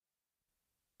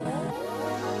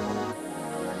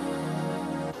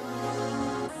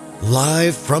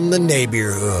Live from the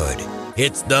neighborhood,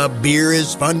 it's the Beer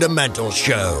is Fundamental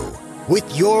Show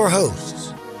with your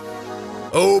hosts,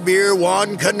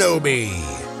 Obi-Wan Kenobi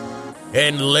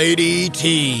and Lady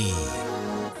T.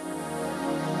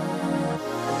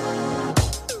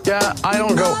 Yeah, I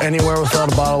don't go anywhere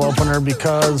without a bottle opener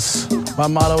because my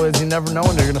motto is you never know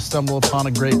when you're going to stumble upon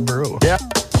a great brew. Yeah.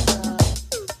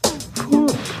 Whew.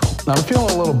 I'm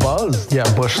feeling a little buzzed.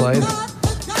 Yeah, Busch Light.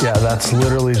 Yeah, that's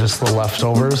literally just the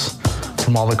leftovers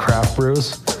from all the craft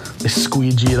brews. They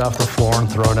squeegee it off the floor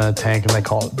and throw it in a tank, and they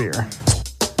call it beer.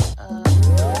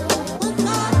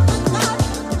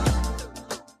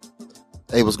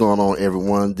 Hey, what's going on,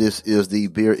 everyone? This is the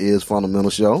Beer is Fundamental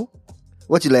Show.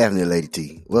 What you laughing at, Lady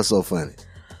T? What's so funny?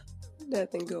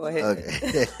 Nothing, go ahead.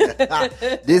 Okay.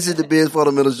 This is the Beer is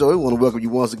Fundamental Show. We want to welcome you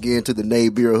once again to the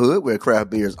neighborhood where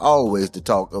craft beer is always the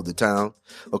talk of the town.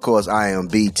 Of course, I am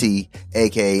BT,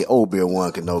 aka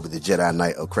Obi-Wan Kenobi, the Jedi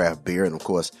Knight of craft beer. And of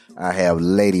course, I have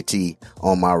Lady T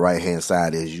on my right hand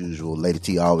side as usual. Lady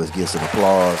T always gets an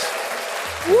applause.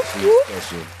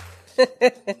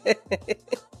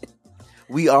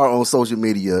 We are on social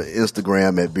media,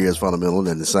 Instagram at Beer is Fundamental,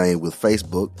 and the same with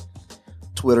Facebook.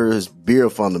 Twitter is Beer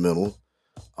Fundamental.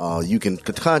 You can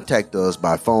contact us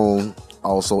by phone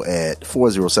also at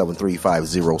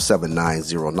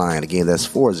 407-350-7909. Again, that's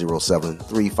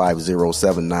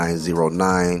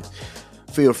 407-350-7909.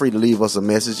 Feel free to leave us a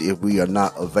message if we are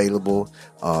not available.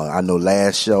 I know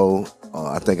last show,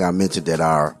 I think I mentioned that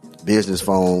our business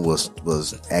phone was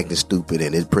acting stupid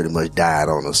and it pretty much died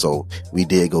on us. So we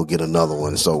did go get another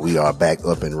one. So we are back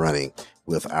up and running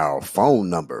with our phone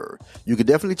number. You can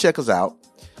definitely check us out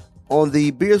on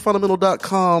the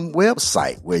beersfundamental.com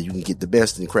website, where you can get the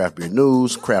best in craft beer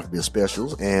news, craft beer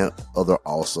specials, and other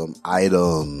awesome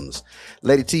items.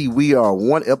 Lady T, we are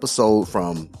one episode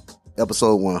from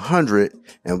episode 100,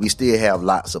 and we still have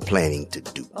lots of planning to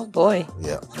do. Oh boy.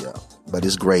 Yeah. But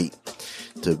it's great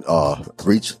to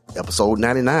reach episode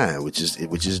 99, which is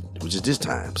this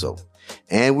time. So,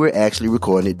 and we're actually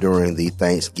recording it during the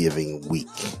Thanksgiving week,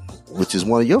 which is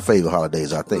one of your favorite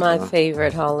holidays, I think. My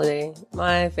favorite holiday.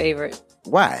 My favorite.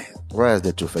 Why? Why is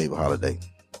that your favorite holiday?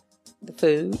 The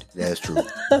food. That's true.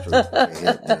 That's true.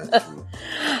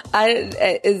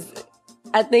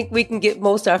 I think we can get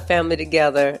most of our family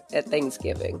together at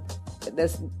Thanksgiving.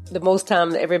 That's the most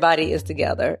time everybody is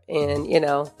together. And,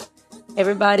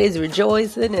 everybody's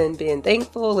rejoicing and being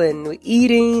thankful and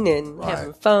eating and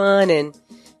having fun. And,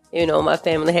 my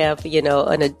family have,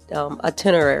 an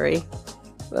itinerary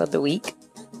of the week.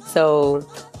 So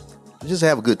just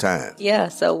have a good time. Yeah.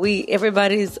 So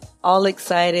everybody's all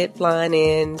excited flying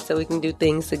in so we can do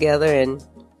things together, and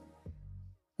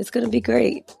it's going to be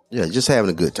great. Yeah. Just having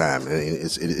a good time.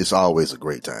 It's always a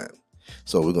great time.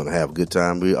 So we're going to have a good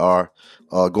time. We are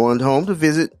going home to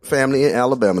visit family in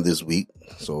Alabama this week.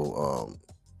 So,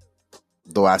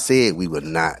 though I said we would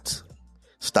not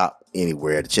stop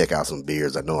anywhere to check out some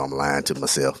beers, I know I'm lying to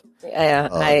myself. Yeah,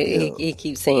 he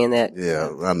keeps saying that. Yeah,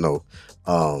 I know.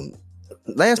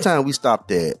 Last time we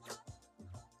stopped at,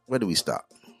 where did we stop?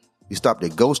 We stopped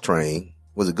at Ghost Train.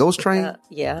 Was it Ghost Train?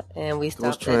 Yeah, and we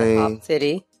stopped at Hop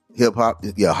City.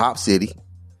 Hop City.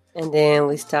 And then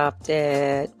we stopped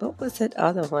at, what was that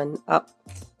other one?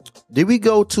 Did we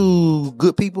go to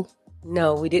Good People?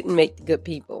 No, we didn't make the Good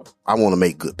People. I want to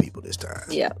make Good People this time.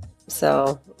 Yeah,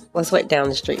 so let's wait down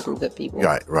the street from Good People.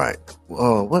 Right.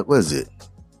 What was it?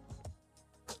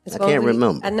 I can't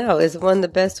remember. I know. It's one of the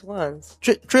best ones.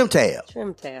 Trim Tab.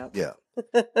 Trim Tab. Yeah.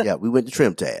 Yeah, we went to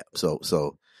Trim Tab. So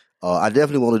I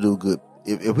definitely want to do good.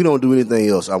 If we don't do anything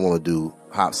else, I want to do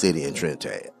Hop City and Trim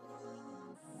Tab.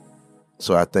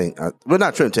 So I think,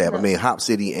 not Trim Tab, I mean Hop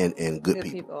City and Good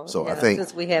People. So yeah, I think.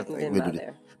 Since we haven't been by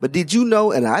there. But did you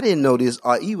know, and I didn't know this,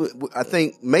 or even, I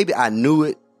think maybe I knew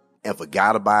it and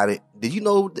forgot about it. Did you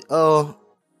know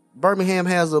Birmingham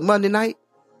has a Monday night?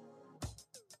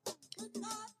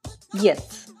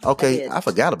 Yes. Okay, I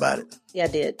forgot about it. Yeah, I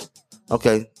did.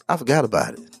 Okay, I forgot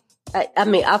about it.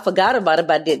 I forgot about it,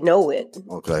 but I didn't know it.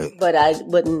 Okay. But I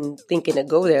wasn't thinking to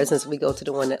go there since we go to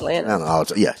the one in Atlanta.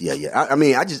 Yeah.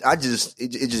 It just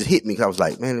hit me because I was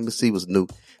like, man, let me see what's new.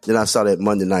 Then I saw that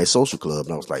Monday Night Social Club,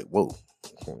 and I was like, whoa.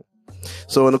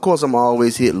 So, and of course, I'm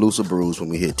always hit Looser Brews when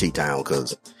we hit T-Town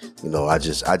because, I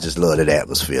just love that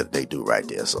atmosphere that they do right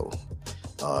there. So,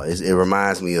 it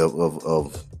reminds me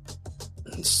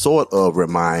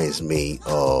reminds me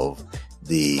of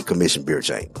the Commission Beer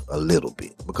Chamber a little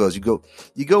bit, because you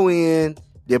go in,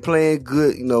 they're playing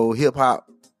good, hip hop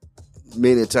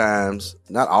many times,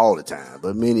 not all the time,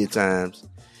 but many times.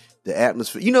 The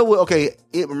atmosphere, you know what? Okay,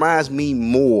 it reminds me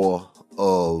more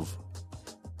of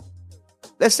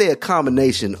let's say a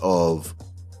combination of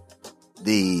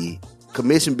the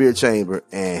Commission Beer Chamber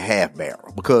and Half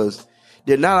Barrel, because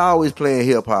they're not always playing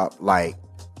hip hop like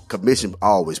Commission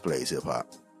always plays hip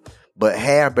hop, but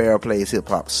Half Barrel plays hip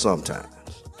hop sometimes.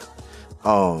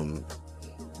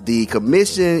 The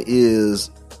Commission is,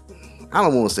 I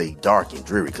don't want to say dark and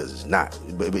dreary because it's not,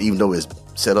 but even though it's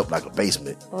set up like a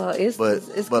basement. Well, it's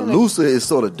Looser is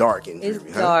sort of dark and dreary.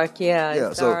 It's dark, yeah.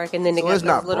 It's dark, and then they got it's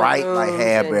not bright like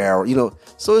Half Barrel, you know.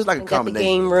 So it's like a combination. Got the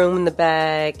game room in the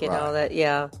back and all that,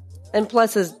 yeah. And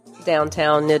plus, it's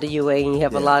downtown near the UA, and you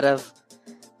have a lot of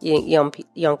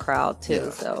young crowd too. Yeah.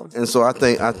 So, and so I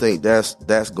think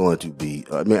that's going to be.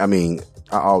 I mean,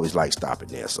 I always like stopping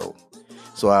there, so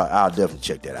I'll definitely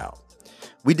check that out.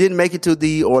 We didn't make it to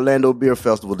the Orlando Beer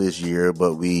Festival this year,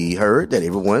 but we heard that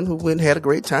everyone who went had a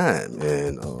great time,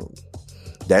 and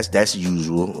that's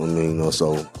usual. I mean,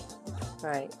 so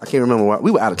right. I can't remember why we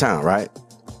were out of town, right?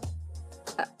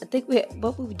 I think we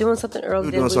were doing something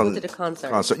earlier. We went to the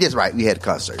concert. Yes, right. We had a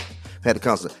concert.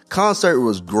 Concert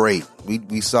was great.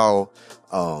 We saw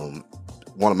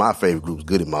one of my favorite groups,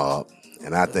 Goody Mob.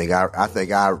 And I think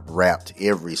I rapped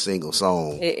every single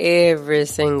song. Every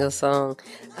single song.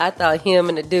 I thought him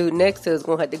and the dude next to us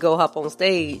gonna have to go hop on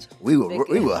stage. We were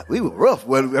rough.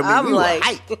 I'm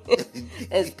like,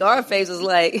 and Scarface was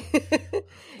like,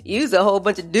 "Use a whole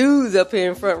bunch of dudes up here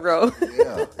in front row."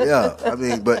 yeah. I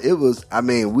mean, but it was. I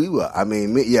mean, me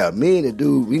and the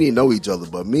dude, we didn't know each other,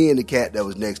 but me and the cat that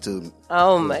was next to him.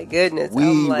 Oh my goodness!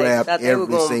 We rapped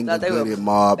every single Goody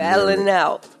Mob battling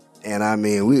out. And I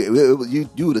mean,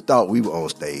 you would have thought we were on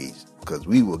stage because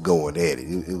we were going at it.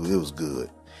 It was good.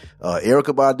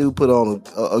 Erykah Badu put on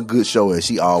a good show, as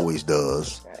she always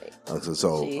does. Right. She's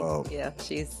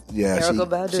Erykah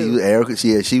Badu.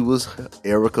 She was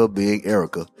Erykah being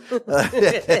Erykah.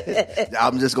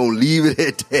 I'm just gonna leave it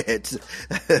at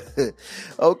that.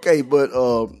 Okay, but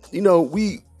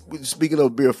we speaking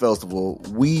of beer festival,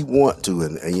 we want to,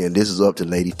 and this is up to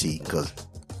Lady T because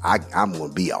I'm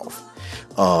gonna be off.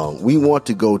 We want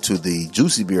to go to the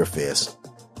Juicy Beer Fest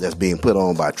that's being put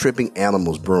on by Tripping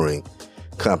Animals Brewing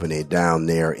Company down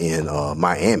there in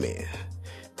Miami.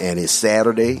 And it's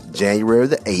Saturday, January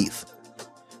the 8th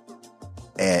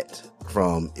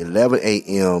from 11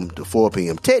 a.m. to 4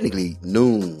 p.m. Technically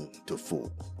noon to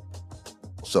 4.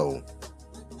 So,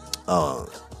 how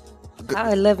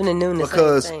 11 and noon is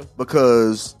the same thing?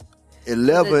 Because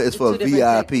 11 is for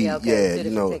VIP.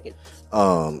 Tickets.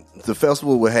 The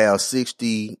festival will have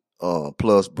 60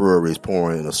 plus breweries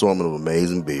pouring an assortment of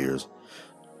amazing beers.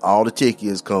 All the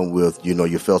tickets come with,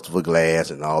 your festival glass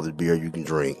and all the beer you can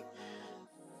drink.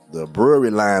 The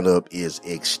brewery lineup is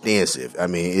extensive. I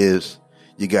mean,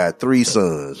 you got Three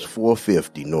Sons,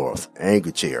 450 North,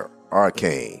 Angry Chair,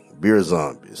 Arcane, Beer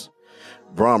Zombies,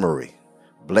 Brommery,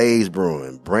 Blaze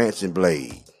Brewing, Branch and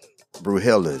Blade,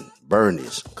 Brewhellen,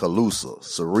 Bernie's, Calusa,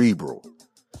 Cerebral,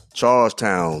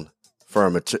 Charlestown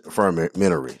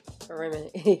Fermentary.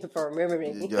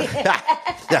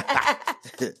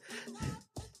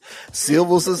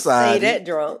 Civil Society. Say that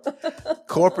drunk.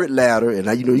 Corporate Ladder, and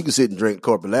now you can sit and drink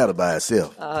Corporate Ladder by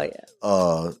itself. Oh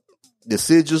yeah.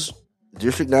 Deciduous,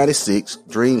 District 96,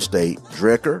 Dream State,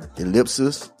 Drecker,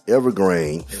 Ellipsis,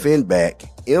 Evergreen, Finback,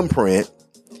 Imprint,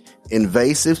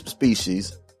 Invasive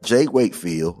Species, Jake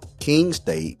Wakefield, King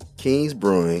State, King's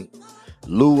Brewing,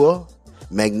 Lua,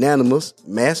 Magnanimous,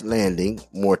 Mass Landing,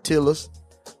 Mortillus,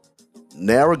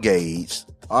 Narrow Gauge,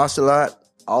 Ocelot,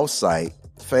 Offsite,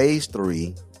 Phase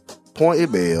 3,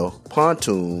 Pointed Bell,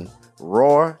 Pontoon,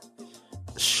 Roar,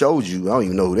 Shoju, I don't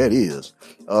even know who that is,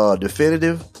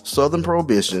 Definitive, Southern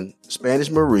Prohibition, Spanish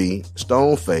Marie,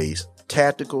 Stoneface,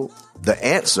 Tactical, The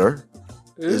Answer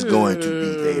is going to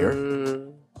be there.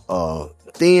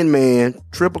 Thin Man,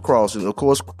 Triple Crossing, of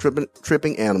course,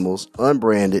 Tripping Animals,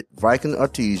 Unbranded, Viking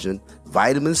Artesian,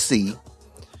 Vitamin C,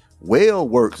 Whale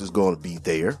Works is going to be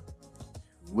there.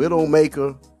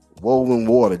 Widowmaker, Woven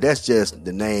Water. That's just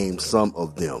to name some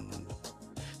of them.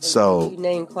 So you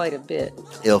named quite a bit.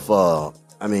 If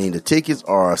the tickets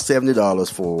are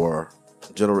 $70 for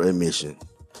general admission,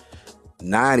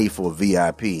 $90 for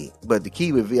VIP. But the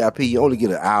key with VIP, you only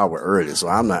get an hour early. So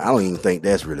I don't even think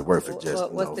that's really worth it.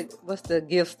 What's the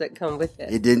gifts that come with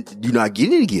that? You not get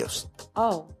any gifts.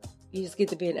 Oh, you just get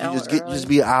to be an hour early. Just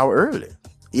be an hour early.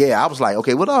 Yeah, I was like,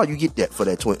 okay, what all you get that for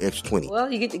that extra 20?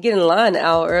 Well, you get to get in line an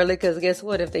hour early because guess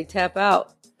what? If they tap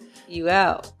out, you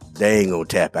out. They ain't gonna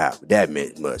tap out that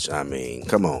much. I mean,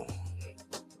 come on.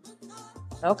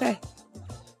 Okay.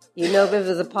 If it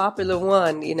was a popular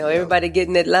one, everybody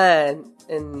getting that line.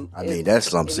 And that's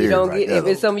something serious. If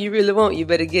it's something you really want, you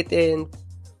better get there and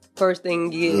first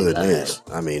thing you get. Goodness.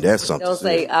 I mean, that's something. Don't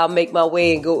say, I'll make my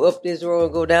way and go up this road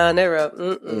and go down there.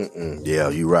 Yeah,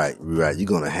 you're right. You're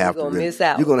going to have to miss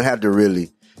out. You're going to have to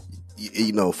really,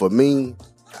 for me,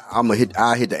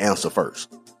 I hit the answer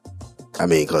first. I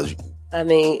mean,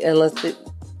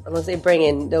 unless they bring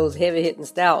in those heavy hitting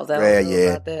stouts. I don't know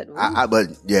about that. But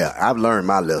I've learned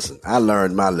my lesson. I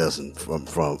learned my lesson from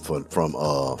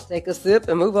take a sip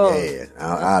and move on. Yeah,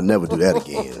 I'll never do that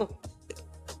again.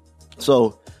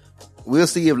 So we'll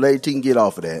see if Lady T can get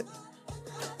off of that.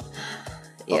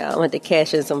 Yeah, I want to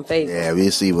cash in some favors. Yeah,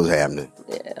 we'll see what's happening.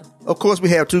 Yeah. Of course, we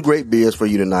have 2 great beers for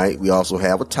you tonight. We also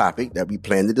have a topic that we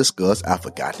plan to discuss. I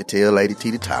forgot to tell Lady T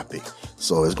the topic,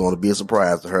 so it's going to be a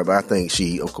surprise to her. But I think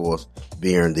she, of course,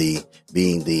 being the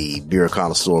beer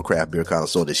connoisseur, craft beer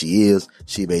connoisseur that she is,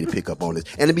 she made to pick up on this.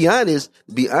 And to be honest,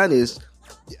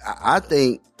 I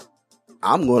think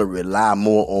I'm going to rely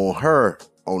more on her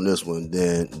on this one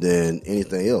than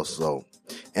anything else. So,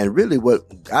 and really,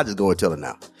 I just go and tell her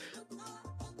now.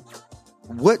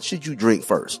 What should you drink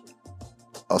first?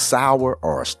 A sour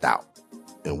or a stout?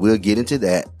 And we'll get into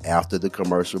that after the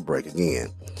commercial break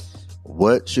again.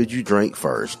 What should you drink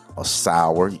first? A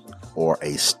sour or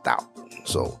a stout?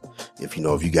 So if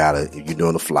you're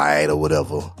doing a flight or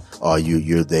whatever, or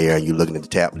you're there and you're looking at the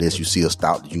tap list, you see a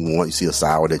stout that you want, you see a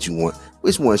sour that you want,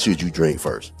 which one should you drink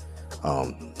first?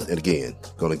 And again,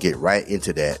 gonna get right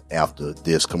into that after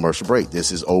this commercial break.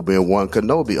 This is Obi-Wan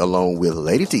Kenobi along with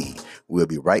Lady T. We'll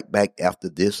be right back after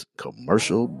this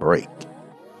commercial break.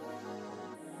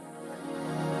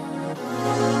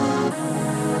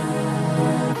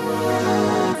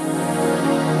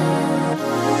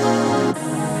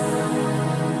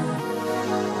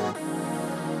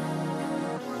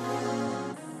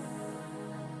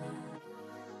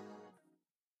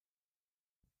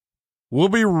 We'll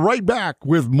be right back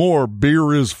with more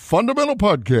Beer is Fundamental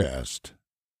podcast.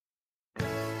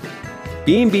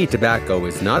 B&B Tobacco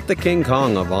is not the King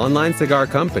Kong of online cigar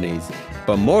companies,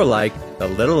 but more like the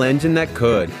little engine that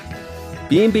could.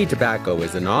 B&B Tobacco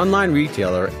is an online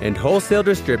retailer and wholesale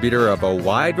distributor of a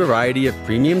wide variety of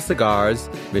premium cigars,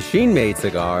 machine-made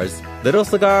cigars, little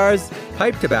cigars,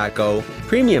 pipe tobacco,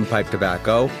 premium pipe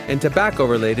tobacco, and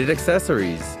tobacco-related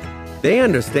accessories. They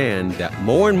understand that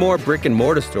more and more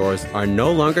brick-and-mortar stores are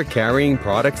no longer carrying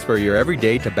products for your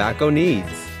everyday tobacco needs.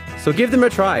 So give them a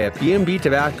try at B&B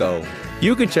Tobacco.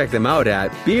 You can check them out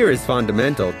at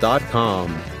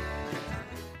beerisfundamental.com.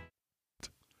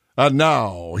 And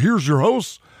now, here's your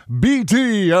hosts,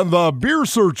 BT and the Beer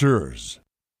Searchers.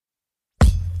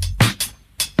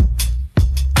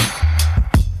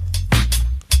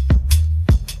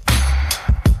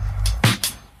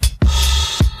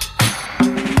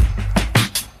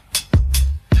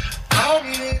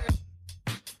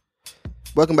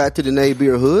 Welcome back to the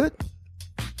Neighborhood.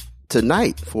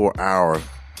 Tonight, for our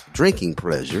drinking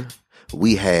pleasure,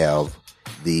 we have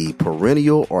the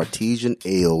Perennial Artesian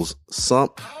Ales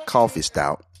Sump Coffee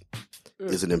Stout.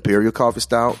 It's an imperial coffee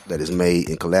stout that is made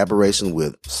in collaboration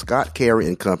with Scott Carey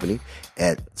and Company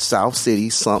at South City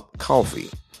Sump Coffee.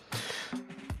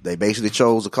 They basically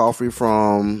chose a coffee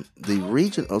from the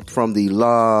region from the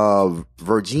La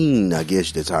Virgin, I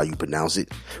guess that's how you pronounce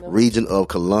it, region of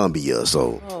Colombia.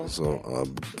 So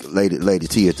Lady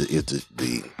T is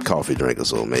the coffee drinker,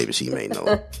 so maybe she may know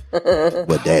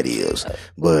what that is.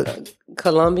 But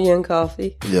Colombian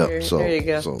coffee. Yeah, there you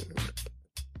go. So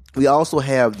we also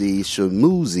have the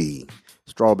Shamuzi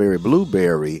Strawberry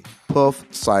Blueberry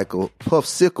Puffsicle,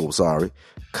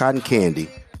 Cotton Candy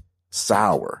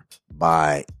Sour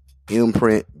by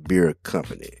Imprint Beer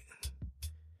Company.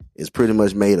 It's pretty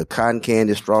much made of cotton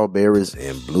candy, strawberries,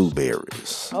 and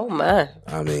blueberries. Oh my!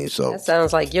 I mean, so that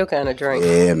sounds like your kind of drink.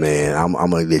 Yeah, man. I'm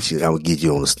gonna let you in on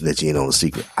the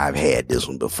secret. I've had this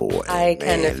one before. I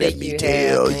kind of think you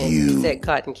have. You said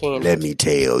cotton candy. Let me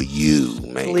tell you,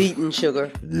 man. Sweetened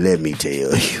sugar. Let me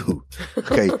tell you.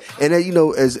 Okay, and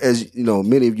then, as you know,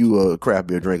 many of you craft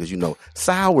beer drinkers,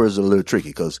 sours are a little tricky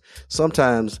because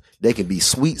sometimes they can be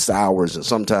sweet sours and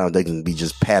sometimes they can be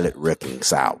just palate wrecking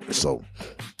sours. So.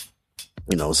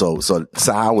 So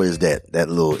sour is that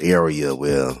little area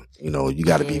where, you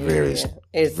got to be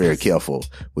very careful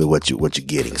with what you're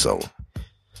getting. So,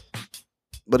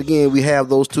 but again, we have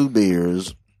those 2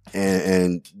 beers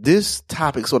and this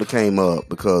topic sort of came up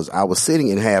because I was sitting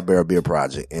in Half Barrel Beer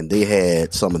Project and they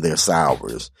had some of their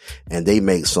sours and they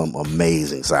make some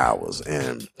amazing sours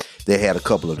and they had a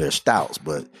couple of their stouts,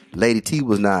 but Lady T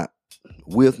was not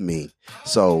with me.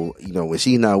 So, when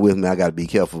she's not with me, I got to be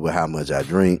careful with how much I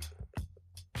drink.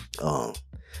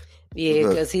 Yeah,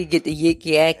 because he get the yik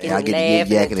yakking And I and get the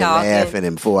laughing yakking and talking. laughing,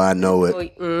 and before I know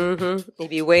it, He'd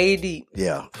be way deep.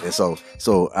 yeah. And so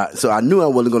I knew I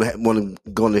wasn't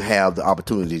going to have the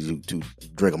opportunity to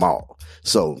drink them all.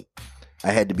 So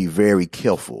I had to be very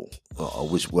careful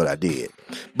which what I did.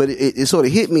 But it sort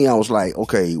of hit me. I was like,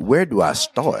 okay, where do I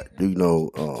start? Do you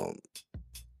know?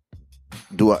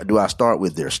 Do I start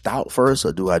with their stout first,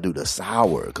 or do I do the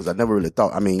sour? Because I never really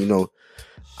thought. I mean, you know,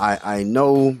 I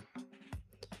know.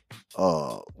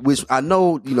 Which I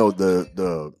know, you know,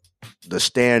 the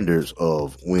standards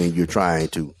of when you're trying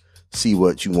to see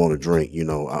what you want to drink. You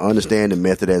know, I understand the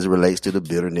method as it relates to the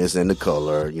bitterness and the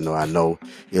color. You know, I know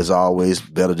it's always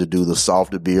better to do the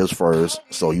softer beers first.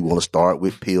 So you want to start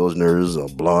with Pilsners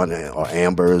or Blunt or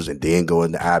Ambers, and then go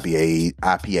into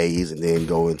IPAs, and then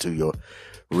go into your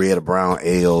red or brown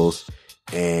ales.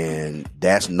 And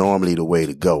that's normally the way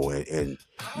to go. And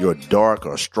your dark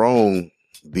or strong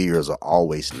beers are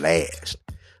always last.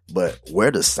 But where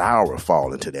does sour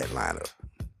fall into that lineup?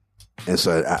 And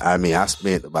so, I mean, I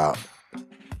spent about,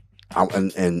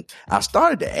 and I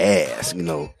started to ask, you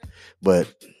know,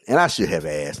 and I should have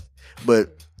asked,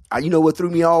 but you know what threw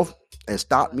me off and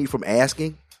stopped me from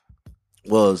asking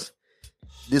was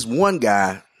this one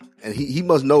guy, and he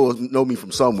must know me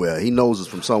from somewhere. He knows us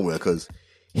from somewhere, because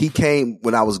he came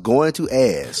when I was going to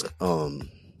ask.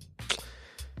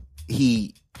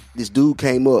 This dude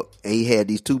came up and he had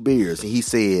these two beers, and he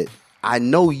said, "I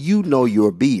know you know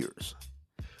your beers.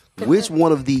 Which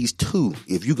one of these two,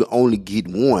 if you could only get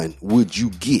one, would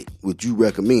you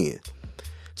recommend?"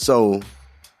 So,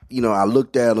 you know, I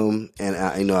looked at them, and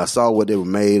I saw what they were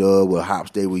made of, what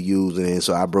hops they were using, and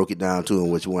so I broke it down to him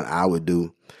which one I would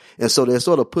do. And so they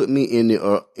sort of put me in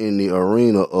the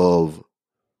arena of,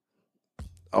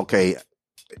 okay,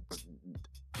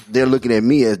 they're looking at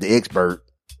me as the expert.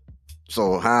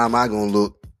 So how am I going to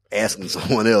look asking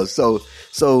someone else? So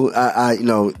I you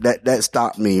know, that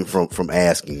stopped me from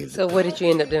asking. So what did you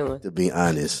end up doing? To be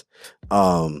honest,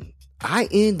 I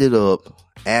ended up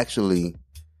actually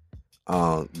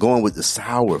going with the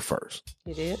sour first.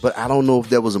 You did? But I don't know if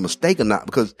that was a mistake or not,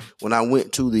 because when I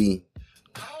went to the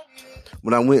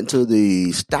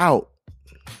stout,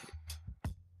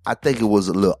 I think it was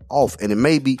a little off, and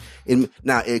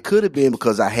now it could have been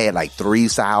because I had like 3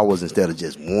 sours instead of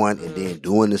just one, and then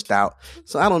doing the stout.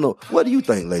 So I don't know. What do you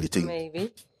think, Lady T?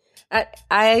 Maybe.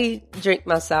 I drink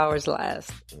my sours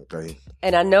last. Okay.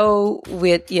 And I know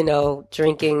with, you know,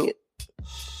 drinking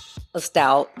a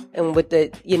stout and with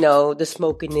the, you know, the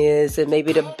smokiness and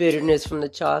maybe the bitterness from the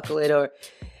chocolate or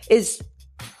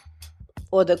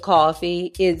the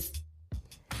coffee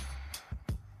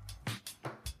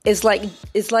it's like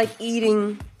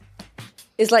eating.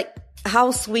 It's like how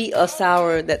sweet or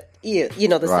sour that is, you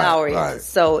know, the sour is.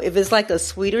 So if it's like a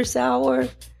sweeter sour,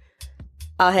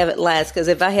 I'll have it last. Because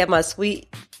if I have my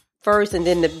sweet first and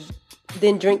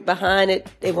then drink behind it,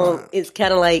 it won't. It's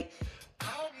kind of like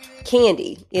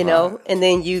candy, you know. And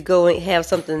then you go and have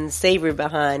something savory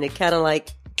behind it, kind of like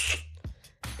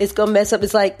it's gonna mess up.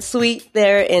 It's like sweet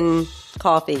there and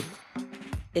coffee.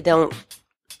 It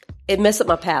mess up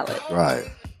my palate. Right.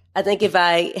 I think if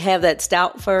I have that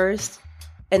stout first,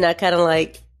 and I kind of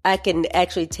I can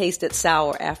actually taste it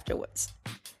sour afterwards.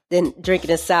 Then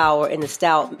drinking a sour and the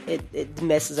stout, it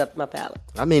messes up my palate.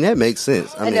 I mean, that makes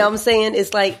sense. I mean, know what I'm saying?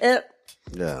 It's like,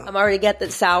 yeah, I'm already got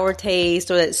that sour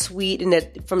taste or that sweet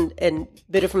and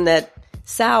bitter from that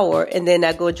sour, and then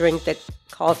I go drink the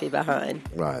coffee behind.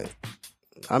 Right.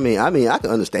 I mean, I can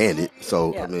understand it.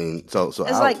 So, yeah. I mean, so it's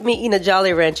like me eating a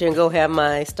Jolly Rancher and go have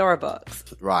my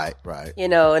Starbucks. Right. You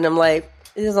know, and I'm like,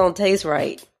 this don't taste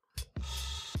right.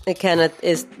 It kind of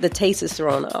is, the taste is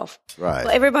thrown off. Right.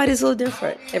 Well, everybody's a little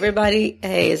different. Everybody,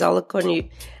 hey, it's all according to you.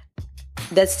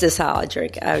 That's just how I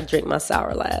drink. I drink my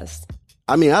sour last.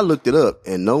 I mean, I looked it up,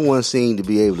 and no one seemed to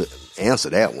be able to answer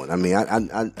that one. I mean, I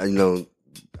you know,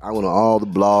 I went on all the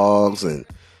blogs and,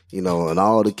 you know, and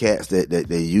all the cats that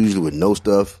they usually would know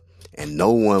stuff, and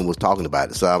no one was talking about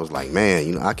it. So I was like, man,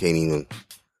 you know, I can't even.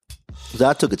 So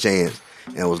I took a chance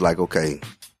and was like, okay,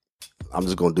 I'm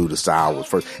just going to do the sours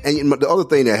first. And you know, the other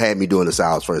thing that had me doing the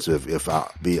sours first, if I'll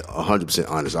be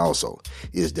 100% honest also,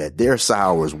 is that their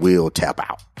sours will tap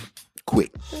out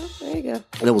quick. Oh, there you go.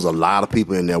 And there was a lot of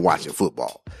people in there watching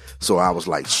football. So I was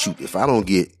like, shoot, if I don't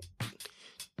get.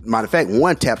 Matter of fact,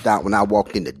 one tapped out when I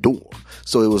walked in the door.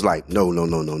 So it was like, no.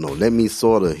 Let me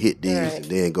sort of hit these and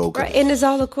then go. Right, and it's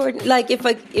all according. Like if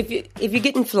you're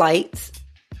getting flights,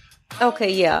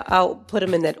 okay, yeah, I'll put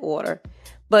them in that order.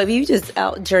 But if you just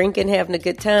out drinking, having a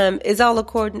good time, it's all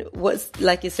according to what's,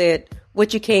 like you said,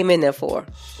 what you came in there for.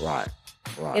 Right.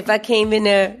 If I came in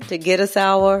there to get a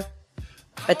sour,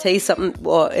 I taste something,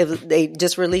 or if they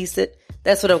just released it,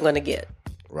 that's what I'm going to get.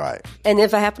 Right. And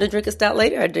if I happen to drink a stout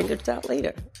later, I drink a stout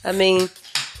later. I mean,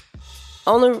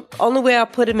 only way I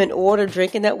put them in order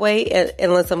drinking that way,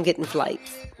 unless I'm getting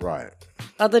flights. Right.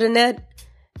 Other than that,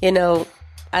 I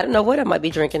don't know what I might be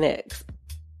drinking next.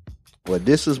 Well,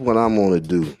 this is what I'm going to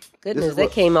do. Goodness,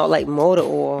 that came out like motor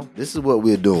oil. This is what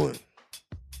we're doing.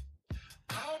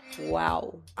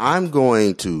 Wow. I'm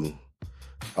going to,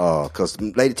 because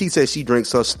Lady T says she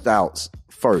drinks her stouts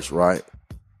first, right?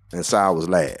 And sours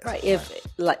last. Right.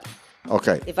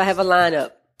 Okay. If I have a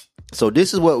lineup. So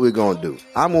this is what we're going to do.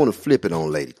 I'm going to flip it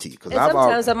on Lady T. And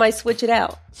sometimes I might switch it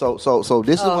out. So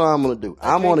this is what I'm going to do.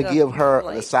 I'm going to give her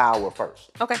the sour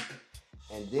first. Okay.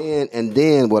 And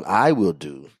then what I will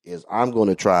do is I'm going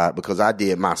to try, because I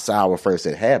did my sour first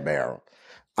at Half Barrel,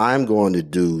 I'm going to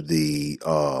do the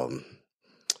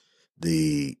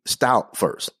stout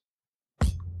first.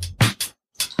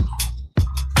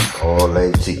 Oh,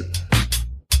 Lady T,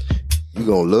 you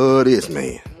gonna love this,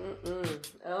 man.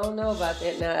 I don't know about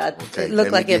that now. Okay, it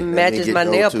looks like it matches my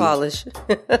nail polish.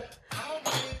 There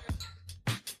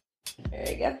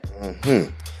you go.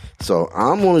 Mm-hmm. So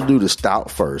I'm going to do the stout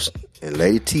first, and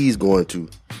Lady T is going to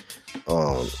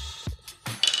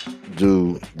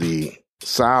do the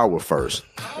sour first.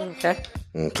 Okay.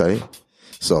 Okay.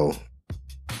 So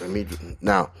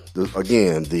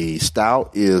again, the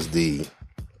stout is the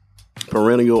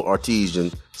Perennial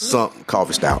Artesian Sump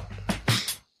Coffee Stout.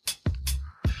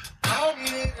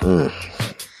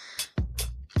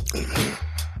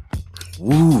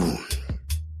 Woo.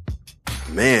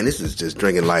 Man, this is just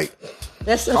drinking like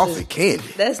coffee candy.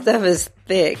 That stuff is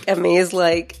thick. I mean, it's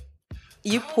like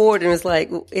you poured and it's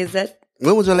like, is that?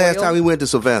 When was the last time we went to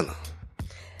Savannah?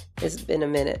 It's been a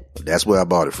minute. That's where I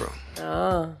bought it from.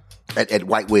 Oh. At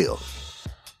White Whale.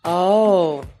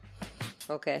 Oh.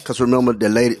 Okay. Because remember the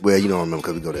lady, well, you don't remember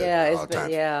because we go there all the time.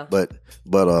 Yeah. But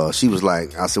she was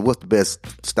like, I said, what's the best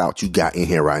stout you got in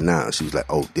here right now? And she was like,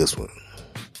 oh, this one.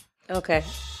 Okay.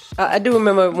 I do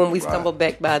remember when we stumbled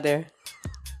back by there.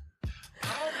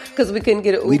 Because we couldn't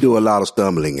get an Uber. We do a lot of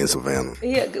stumbling in Savannah.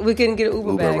 Yeah, we couldn't get an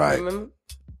Uber back, right. remember?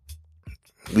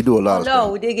 We do a lot of stumbling.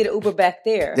 No, we did get an Uber back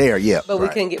there. There, yeah. But we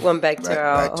couldn't get one back to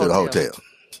our back to the hotel.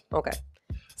 Okay.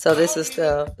 So this is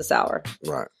the sour.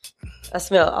 Right.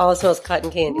 All it smells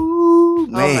cotton candy. Ooh,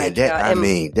 man,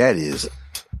 that is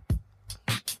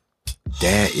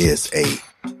a,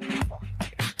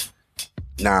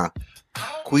 now,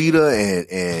 Quita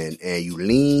and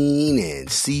Euleen and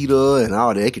Cedar and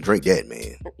all that, they can drink that,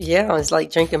 man. Yeah, it's like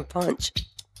drinking punch.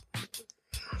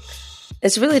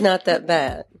 It's really not that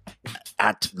bad.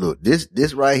 Look,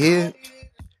 this right here,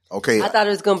 okay. I thought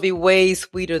it was going to be way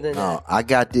sweeter than that. I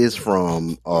got this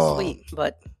from... sweet,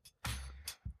 but...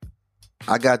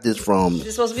 I got this from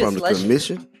the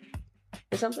commission.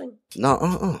 Or something?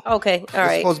 No, Okay, all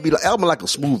right. It's supposed to be like a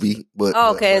smoothie, but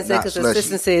okay, but because the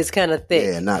consistency is kind of thick.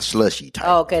 Yeah, not slushy type.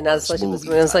 Okay, not slushy.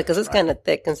 It's like because it's kind of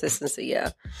thick consistency.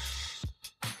 Yeah,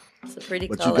 it's a pretty.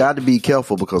 But color. you got to be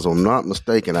careful because, if I'm not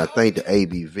mistaken, I think the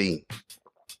ABV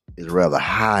is rather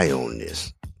high on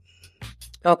this.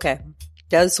 Okay,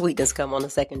 does sweetness come on the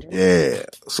second drink? Yeah,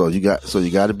 so you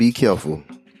got to be careful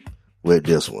with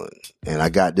this one, and I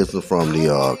got this one from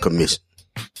the commission.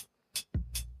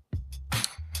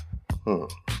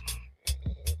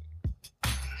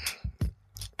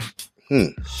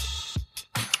 Man,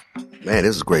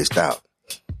 this is great stout.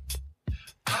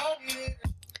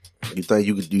 You think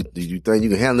you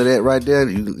can handle that right there?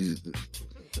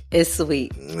 It's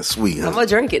sweet. It's sweet, huh? I'm gonna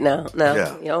drink it now.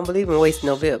 Yeah. You don't believe in wasting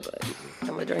no beer, but I'm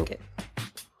gonna drink it.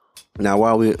 Now,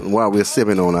 while we're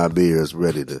sipping on our beers,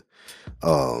 ready to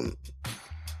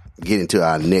get into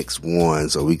our next one,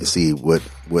 so we can see what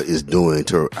it's doing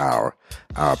to our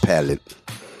palate.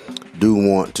 Do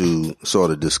want to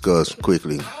sort of discuss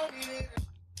quickly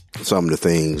some of the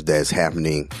things that's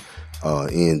happening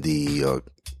in the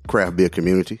craft beer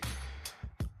community.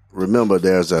 Remember,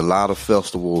 there's a lot of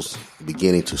festivals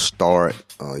beginning to start.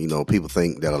 People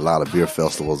think that a lot of beer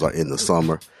festivals are in the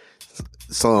summer.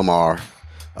 Some are,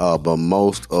 but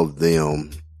most of them,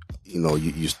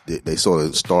 they sort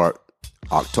of start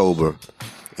October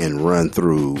and run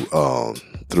through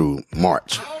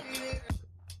March.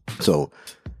 So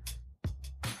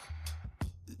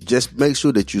just make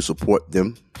sure that you support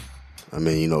them. I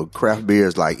mean, craft beer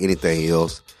is like anything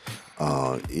else.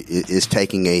 It's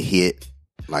taking a hit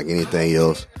like anything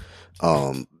else.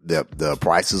 The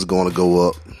price is going to go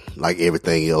up like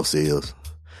everything else is.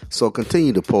 So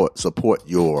continue to support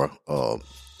your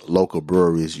local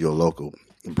breweries, your local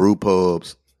brew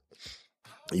pubs,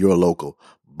 your local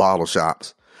bottle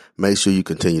shops. Make sure you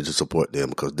continue to support them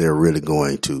because they're really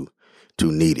going to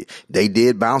too needed. They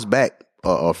did bounce back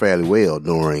fairly well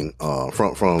during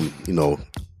from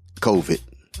COVID.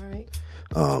 Right.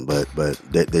 But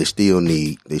they still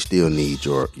need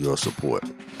your support.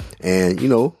 And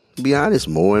to be honest,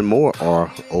 more and more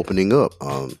are opening up.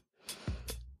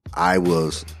 I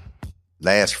was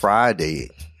last Friday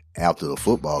after the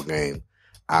football game.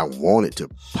 I wanted to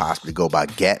possibly go by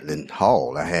Gatlin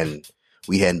Hall.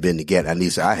 We hadn't been to Gatlin. At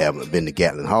least I haven't been to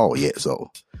Gatlin Hall yet.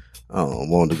 So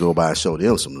wanted to go by and show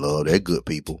them some love. They're good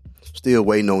people. Still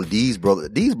waiting on these brothers.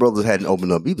 These brothers hadn't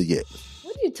opened up either yet.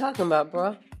 What are you talking about,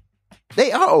 bro?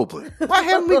 They are open. Why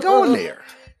haven't we gone there?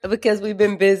 Because we've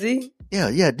been busy.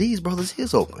 Yeah. These brothers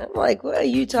is open. I'm like, what are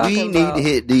you talking We about? need to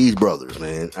hit these brothers,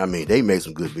 man. I mean, they make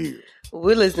some good beers.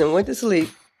 Willis and went to sleep.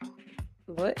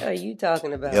 What are you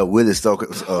talking about? Yeah, Willis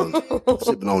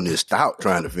sipping on this stout,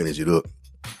 trying to finish it up.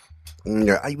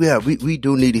 Yeah, we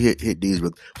do need to hit these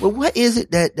brothers. Well, what is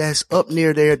it that's up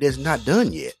near there that's not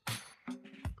done yet?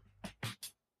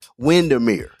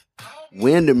 Windermere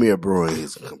Brewing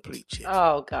is a complete shit.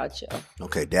 Oh, gotcha.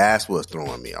 Okay, that's what's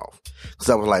throwing me off. Because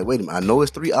I was like, wait a minute, I know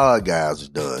it's 3 Odd Guys is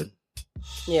done.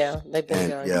 Yeah, they've been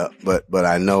done. Yeah, but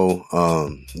I know,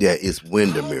 it's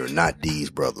Windermere, not These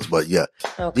Brothers. But yeah,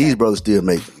 Okay. These Brothers still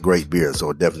make great beer,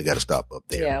 so definitely got to stop up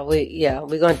there. Yeah,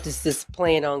 we're going to just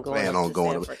plan on going. Plan up on to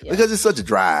going Sanford, yeah. because it's such a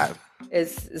drive.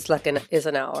 It's like it's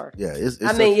an hour. Yeah, it's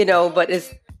but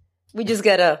we just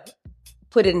gotta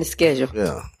put it in the schedule.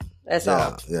 yeah, That's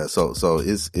all. yeah. So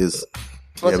it's Once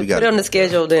yeah, we put it on the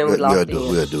schedule, then we lock it in.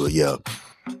 We'll do it. Yeah.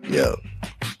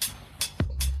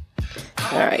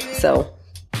 All right, so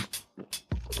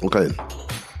Okay.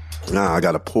 Now I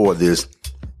gotta pour this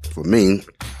for me.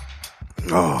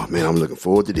 Oh man, I'm looking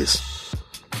forward to this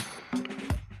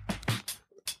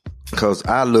because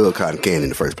I love cotton candy in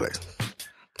the first place.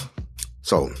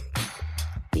 So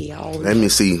let me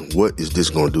see what is this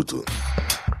gonna do to it.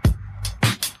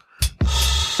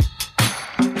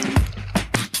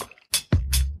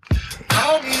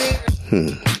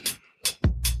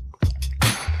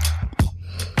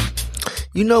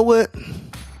 You know what?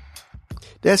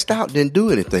 That stout didn't do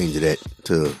anything to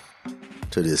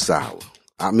this sour.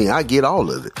 I mean, I get all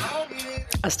of it.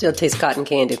 I still taste cotton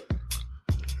candy.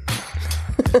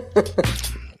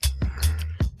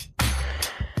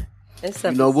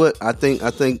 You know what? I think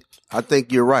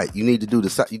you're right. You need to do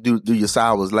your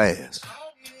sours last.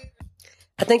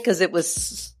 I think because it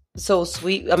was so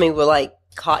sweet. I mean, with like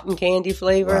cotton candy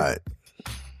flavor. Right.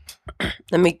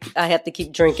 I have to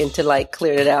keep drinking to like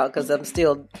clear it out because I'm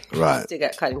still got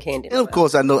cotton candy. And of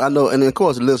course, I know, and of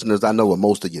course, listeners, I know what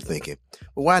most of you thinking.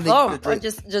 But why did you drink?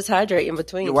 Just hydrate in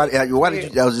between. Why did you?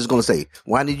 I was just going to say,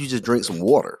 why did you just drink some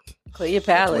water? Clear your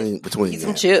palate. Between Eat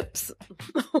some chips.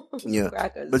 Yeah,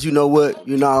 Crackers. but you know what?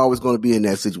 You're not always going to be in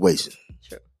that situation.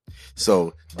 True.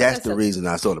 So that's the reason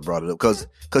I sort of brought it up because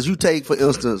you take for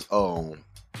instance,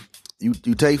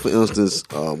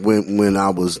 when I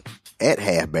was at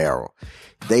Half Barrel,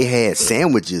 they had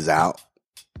sandwiches out,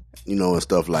 and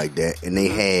stuff like that, and they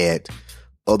had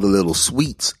other little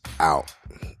sweets out.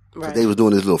 Right. They was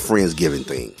doing this little Friendsgiving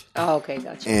thing. Oh, okay,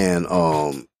 gotcha. And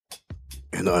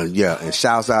and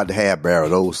shouts out to Half Barrel.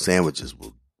 Those sandwiches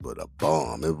were a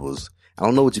bomb. It was, I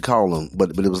don't know what you call them,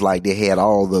 but it was like they had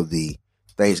all of the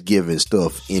Thanksgiving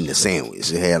stuff in the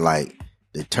sandwich. It had like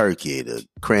the turkey, the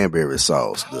cranberry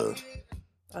sauce, the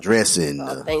dressing,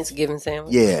 Thanksgiving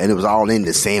sandwich. Yeah, and it was all in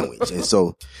the sandwich. And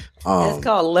so it's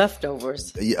called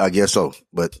leftovers. Yeah, I guess so.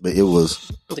 But it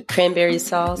was the cranberry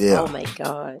sauce. Yeah. Oh my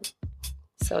God,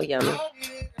 so yummy.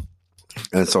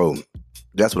 And so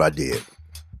that's what I did.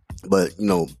 But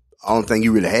only thing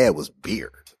you really had was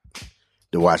beer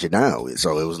to wash it down with.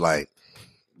 So it was like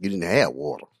you didn't have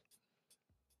water,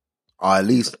 or at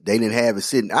least they didn't have it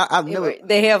sitting. I've never.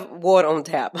 They have water on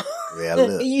tap. Yeah,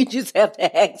 look. You just have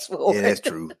to ask for it. Yeah, that's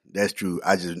true. That's true.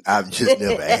 I've just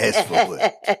never asked for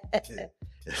it.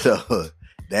 So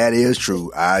that is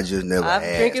true. I just never asked.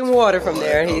 I'm drinking water from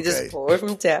there. Okay. He just poured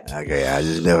from tap. Okay, I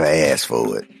just never asked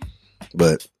for it.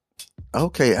 But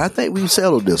okay, I think we've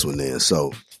settled this one then.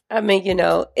 So I mean,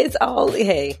 it's all,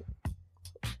 hey,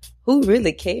 who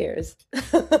really cares?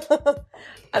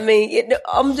 I mean,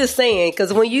 I'm just saying,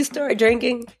 because when you start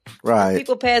drinking, right,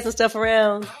 people passing stuff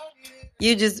around,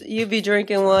 you be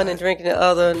drinking one and drinking the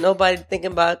other. Nobody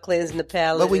thinking about cleansing the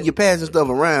palate. But when you're passing stuff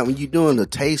around, when you're doing a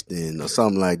tasting or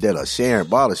something like that, or sharing,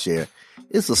 bottle share,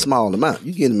 it's a small amount.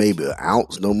 You getting maybe an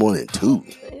ounce, no more than 2.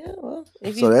 Yeah, well,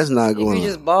 so that's not going. If you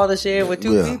just bottle share with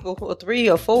 2 people, or 3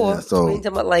 or 4, yeah, so we ain't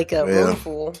talking about like a room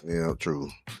full. Yeah, true.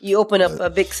 You open up a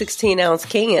big 16-ounce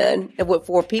can, and with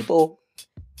 4 people,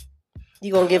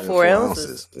 you're gonna get 4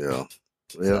 ounces. Yeah.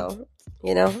 So,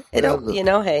 You know, it don't. You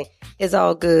know, hey, it's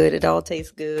all good. It all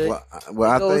tastes good.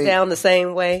 Well, it goes down the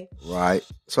same way. Right.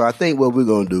 So I think what we're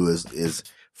gonna do is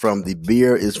from the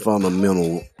Beer is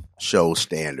Fundamental show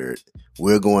standard,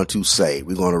 we're going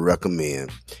to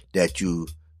recommend that you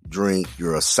drink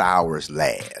your sours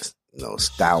last. You know,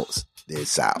 stouts, then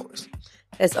sours.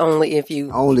 That's only if you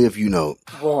know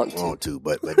want to.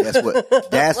 But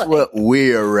that's what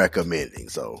we're recommending.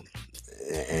 So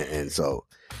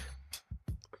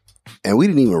and we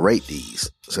didn't even rate these.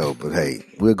 So, but hey,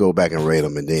 we'll go back and rate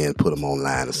them and then put them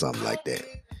online or something like that.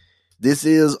 This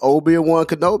is Obi-Wan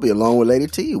Kenobi along with Lady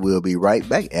T. We'll be right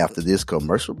back after this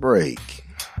commercial break.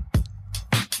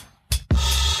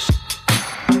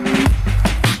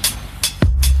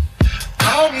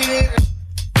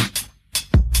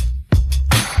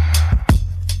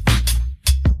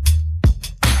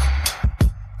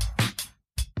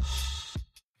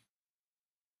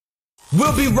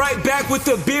 We'll be right back with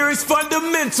the Beer is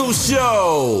Fundamental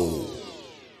Show.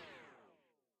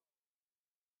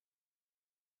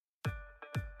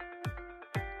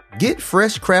 Get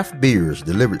fresh craft beers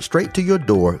delivered straight to your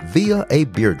door via a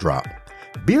Beer Drop.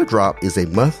 Beer Drop is a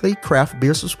monthly craft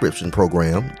beer subscription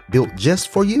program built just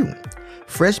for you.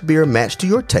 Fresh beer matched to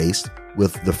your taste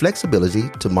with the flexibility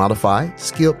to modify,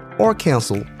 skip, or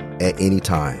cancel at any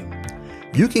time.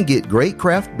 You can get great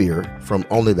craft beer from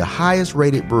only the highest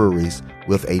rated breweries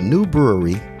with a new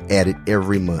brewery added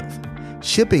every month.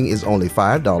 Shipping is only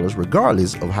 $5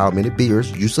 regardless of how many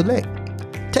beers you select.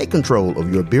 Take control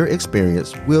of your beer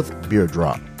experience with Beer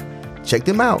Drop. Check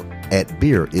them out at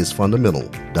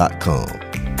beerisfundamental.com.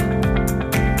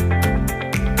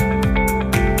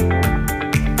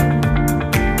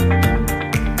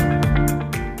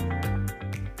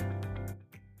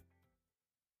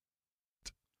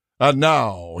 And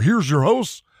now, here's your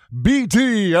hosts,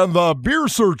 BT and the Beer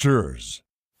Searchers.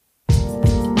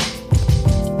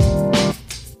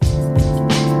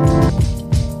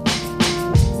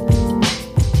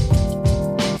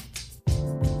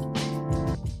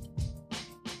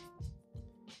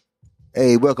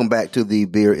 Hey, welcome back to the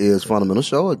Beer is Fundamental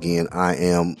Show. Again, I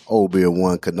am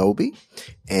Obi-Wan Kenobi,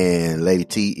 and Lady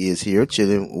T is here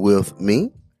chilling with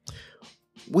me.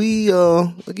 We,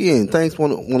 again, want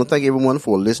to thank everyone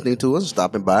for listening to us,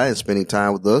 stopping by and spending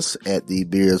time with us at the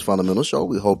Beer is Fundamental Show.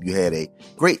 We hope you had a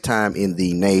great time in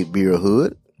the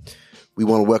neighborhood. We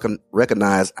want to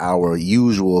recognize our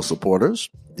usual supporters,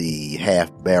 the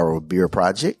Half Barrel Beer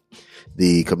Project,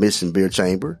 the Commission Beer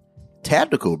Chamber,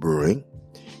 Tactical Brewing,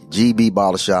 GB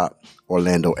Bottle Shop,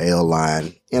 Orlando Ale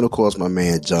Line, and of course my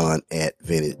man John at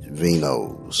Vintage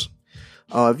Vinos.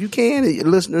 If you can,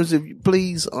 listeners, if you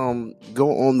please go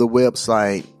on the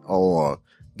website or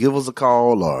give us a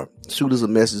call or shoot us a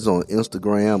message on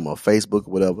Instagram or Facebook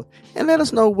or whatever, and let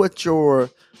us know what your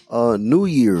New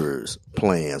Year's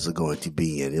plans are going to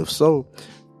be. And if so,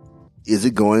 is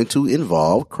it going to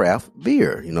involve craft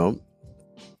beer? You know,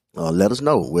 let us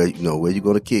know where you're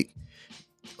going to kick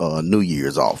New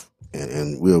Year's off,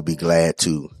 and we'll be glad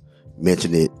to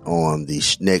mention it on the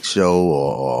next show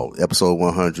or episode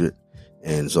 100.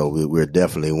 And so we're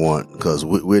definitely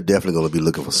we're definitely going to be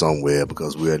looking for somewhere,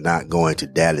 because we're not going to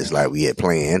Dallas like we had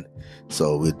planned.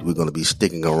 So we're going to be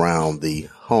sticking around the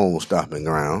home stopping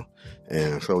ground.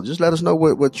 And so just let us know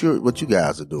what you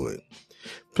guys are doing.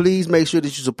 Please make sure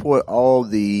that you support all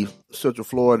the Central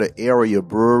Florida area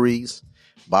breweries,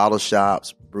 bottle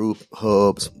shops, brew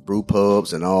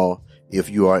pubs, and all.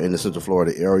 If you are in the Central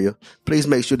Florida area, please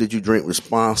make sure that you drink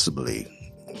responsibly.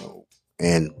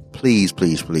 And please,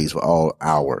 please, please, for all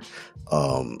our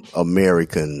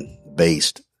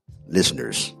American-based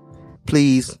listeners,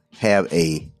 please have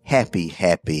a happy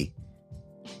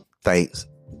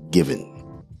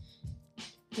Thanksgiving.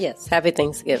 Yes, happy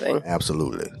Thanksgiving.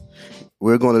 Absolutely.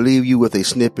 We're going to leave you with a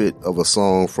snippet of a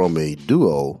song from a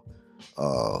duo,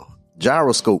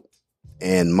 Gyroscope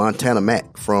and Montana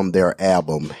Mac, from their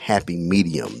album Happy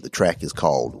Medium. The track is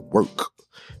called Work.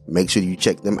 Make sure you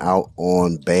check them out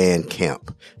on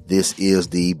Bandcamp. This is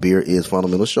the Beer is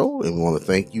Fundamental Show, and we want to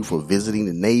thank you for visiting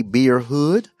the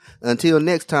neighborhood. Until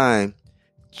next time,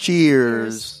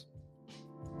 cheers.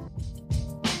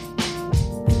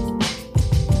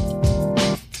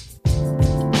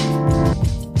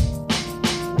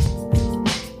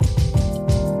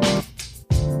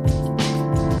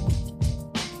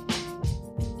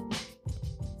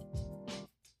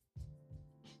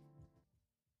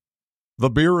 The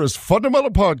Beer is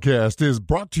Fundamental podcast is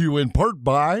brought to you in part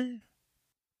by...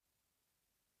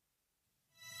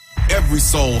 Every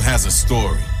soul has a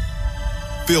story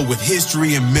filled with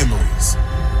history and memories,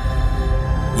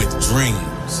 with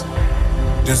dreams.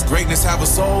 Does greatness have a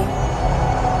soul?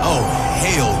 Oh,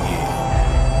 hell yeah.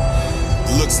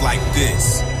 looks like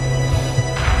this,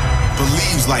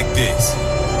 believes like this,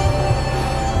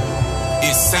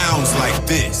 it sounds like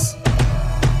this.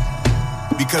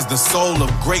 Because the soul of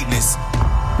greatness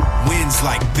wins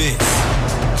like this.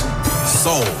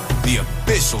 Soul, the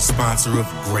official sponsor of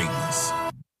greatness.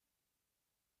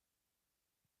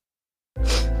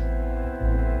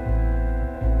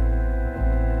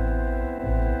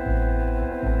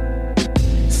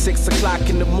 Six o'clock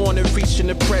in the morning, reaching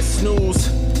the press snooze.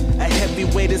 A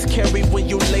heavyweight is carried when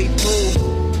you lay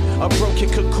through. A broken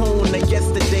cocoon of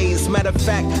yesterday's. Matter of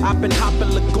fact, I've been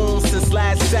hopping lagoons since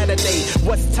last Saturday.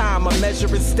 What's time? A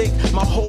measuring stick. My whole